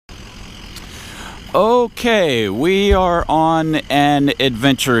Okay, we are on an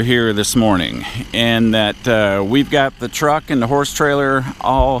adventure here this morning, in that we've got the truck and the horse trailer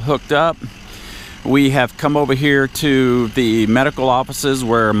all hooked up. We have come over here to the medical offices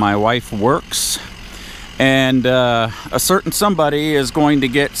where my wife works, and a certain somebody is going to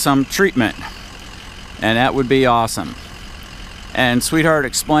get some treatment, and that would be awesome. And sweetheart,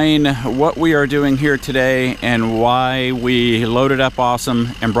 explain what we are doing here today and why we loaded up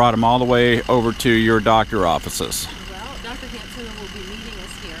awesome and brought them all the way over to your doctor offices. Well, Dr. Hanson will be meeting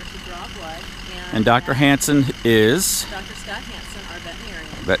us here to draw blood. And Dr. Hanson is? Dr. Scott Hanson, our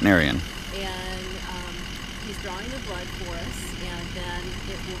veterinarian. Veterinarian. And he's drawing the blood for us, and then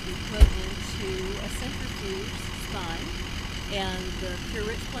it will be put into a centrifuge spun, and the Platelet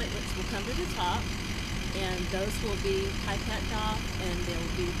Rich platelets will come to the top, and those will be pipetted off, and they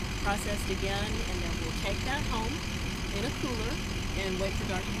will be processed again, and then we'll take that home in a cooler and wait for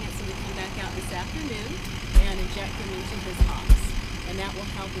Dr. Hanson to come back out this afternoon and inject them into his hocks. And that will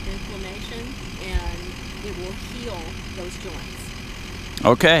help with inflammation, and it will heal those joints.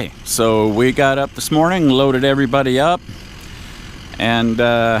 Okay, so we got up this morning, loaded everybody up, and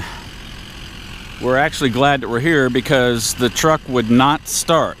we're actually glad that we're here because the truck would not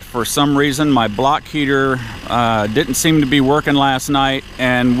start. For some reason, my block heater didn't seem to be working last night,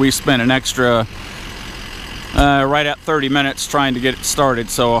 and we spent an extra right at 30 minutes trying to get it started.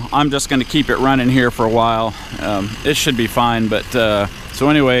 So I'm just going to keep it running here for a while. It should be fine, but so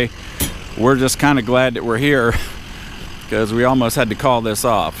anyway, we're just kind of glad that we're here because we almost had to call this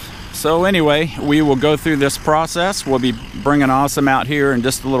off. So anyway, we will go through this process. We'll be bringing Awesome out here in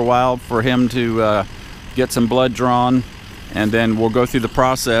just a little while for him to get some blood drawn, and then we'll go through the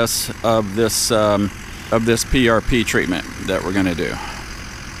process of this PRP treatment that we're going to do.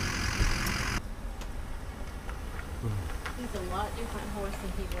 He's a lot different horse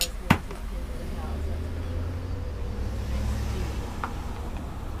than he was when he came to the house.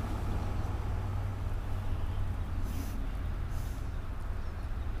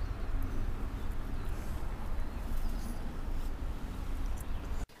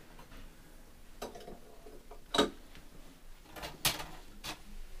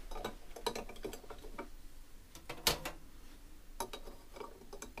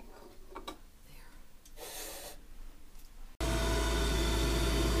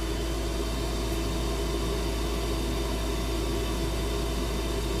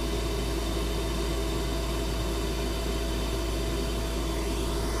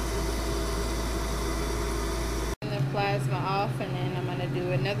 Plasma off, and then I'm going to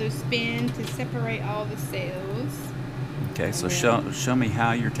do another spin to separate all the cells. Okay, so show me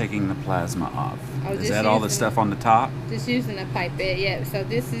how you're taking the plasma off. Is that all the stuff on the top? Just using a pipette, yeah. So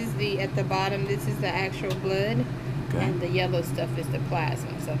this is at the bottom, this is the actual blood, okay, and the yellow stuff is the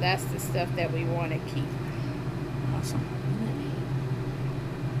plasma. So that's the stuff that we want to keep. Awesome.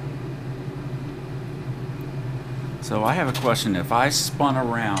 So I have a question. If I spun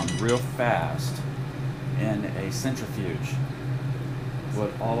around real fast in a centrifuge,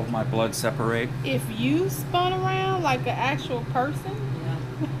 would all of my blood separate? If you spun around like an actual person?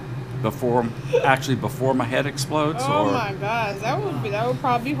 Yeah. Before my head explodes? Oh or? My gosh, that would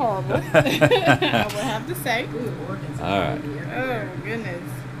probably be horrible. I would have to say. Alright. Oh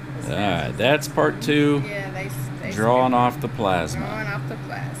goodness. Alright, that's part 2. Yeah, they drawing off the plasma. Drawing off the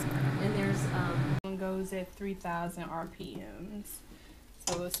plasma. And there's one goes at 3,000 RPMs.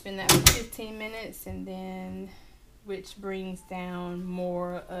 So we'll spin that for 15 minutes, and then which brings down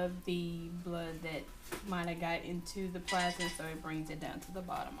more of the blood that might have got into the plasma, so it brings it down to the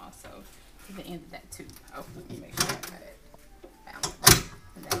bottom also, to the end of that tube. Oh, let me make sure I got it balanced.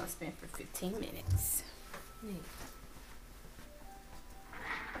 And that will spin for 15 minutes. Neat.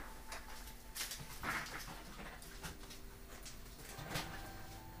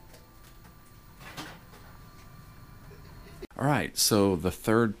 Alright, so the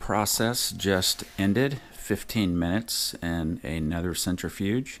third process just ended, 15 minutes and another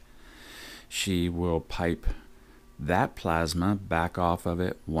centrifuge. She will pipe that plasma back off of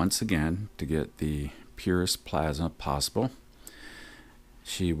it once again to get the purest plasma possible.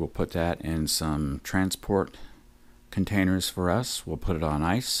 She will put that in some transport containers for us. We'll put it on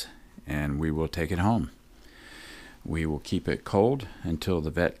ice and we will take it home. We will keep it cold until the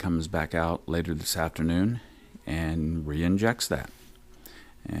vet comes back out later this afternoon and re-injects that,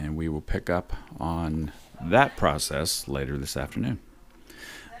 and we will pick up on that process later this afternoon.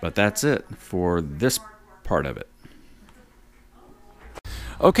 But that's it for this part of it.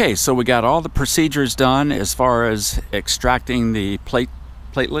 Okay, so we got all the procedures done as far as extracting the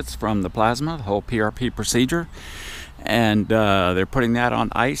platelets from the plasma, the whole PRP procedure, and they're putting that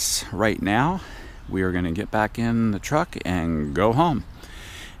on ice right now. we are going to get back in the truck and go home.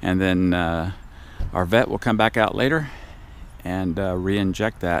 And then our vet will come back out later and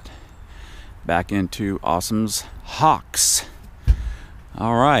re-inject that back into Awesome's hocks.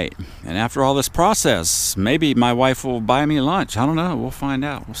 All right, and after all this process, maybe my wife will buy me lunch. I don't know, we'll find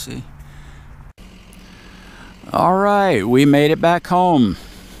out, we'll see. All right, we made it back home.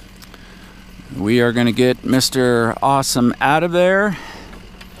 We are gonna get Mr. Awesome out of there,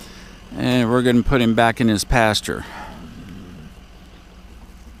 and we're gonna put him back in his pasture.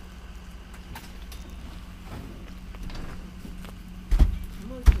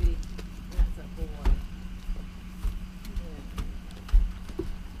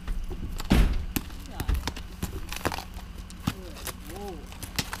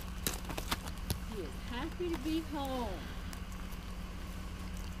 To be home.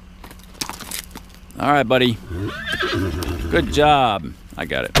 All right, buddy. Good job. I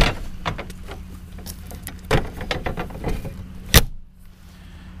got it.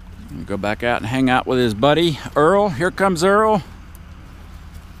 Go back out and hang out with his buddy, Earl. Here comes Earl.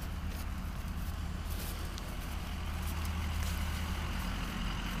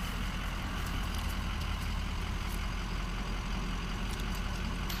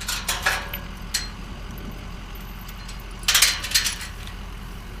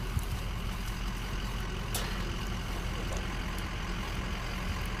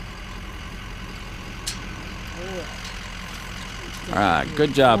 All right,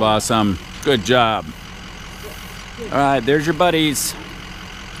 good job, Awesome. Good job. All right, there's your buddies.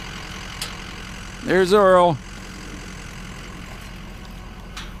 There's Earl.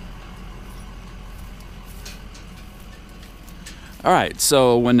 All right,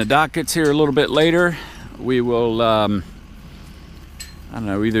 so when the doc gets here a little bit later, we will, I don't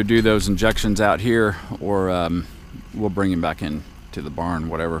know, either do those injections out here or we'll bring him back in to the barn,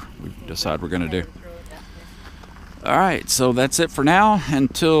 whatever we decide we're going to do. All right, so that's it for now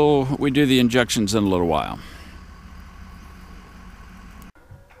until we do the injections in a little while.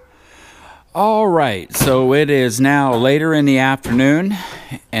 All right, so it is now later in the afternoon,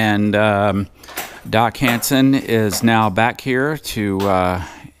 and Doc Hanson is now back here to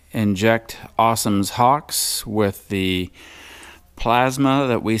inject Awesome's hocks with the plasma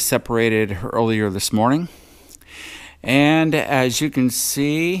that we separated earlier this morning. And as you can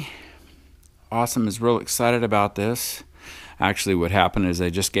see, Awesome is real excited about this. Actually, what happened is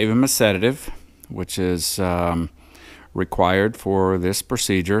they just gave him a sedative, which is required for this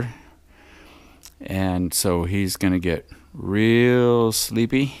procedure. And so he's going to get real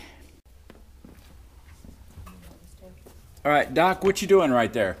sleepy. All right, Doc, what you doing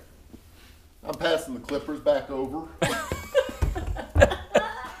right there? I'm passing the clippers back over.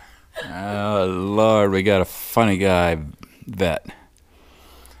 Oh, Lord, we got a funny guy vet.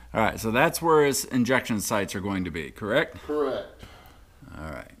 All right, so that's where his injection sites are going to be, correct? Correct. All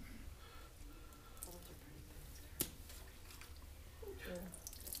right.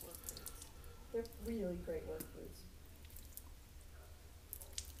 They're really great work boots.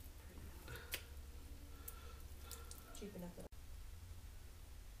 Cheap enough.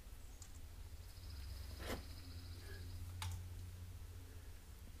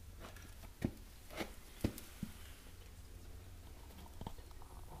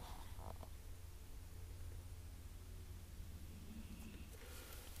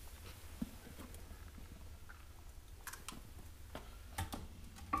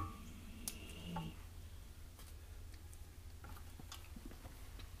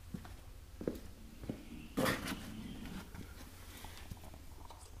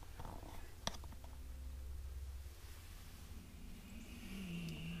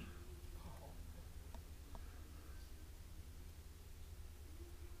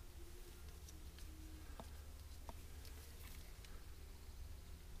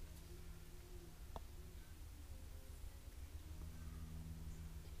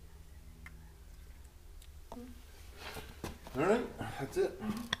 All right, that's it.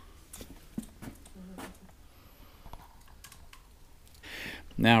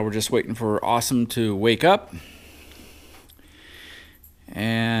 Now we're just waiting for Awesome to wake up.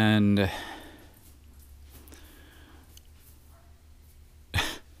 And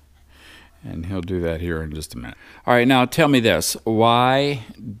he'll do that here in just a minute. All right, now tell me this. Why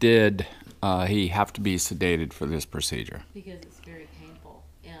did he have to be sedated for this procedure? Because it's very painful,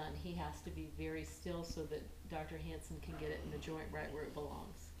 and he has to be very still so that Dr. Hanson can get it in the joint right where it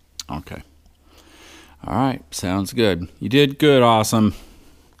belongs. Okay. All right, sounds good. You did good, Awesome.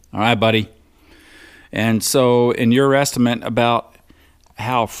 All right, buddy. And so, in your estimate, about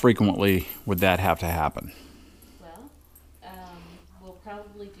how frequently would that have to happen? Well, we'll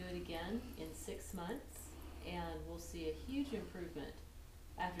probably do do it again in 6 months, and we'll see a huge improvement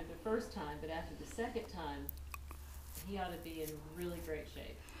after the first time, but after the second time, he ought to be in really great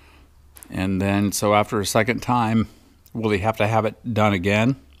shape. And then, so after a second time, will he have to have it done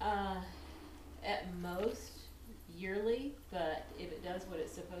again? At most, yearly, but if it does what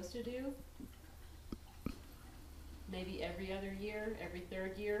it's supposed to do, maybe every other year, every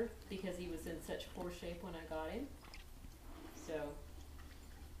third year, because he was in such poor shape when I got him. So,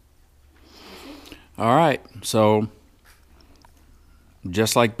 we'll see. All right, so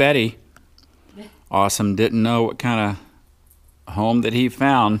just like Betty, Awesome didn't know what kind of home that he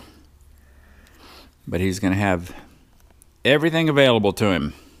found, but he's going to have everything available to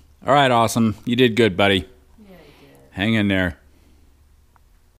him. All right, Awesome, you did good, buddy. Yeah, he did. Hang in there.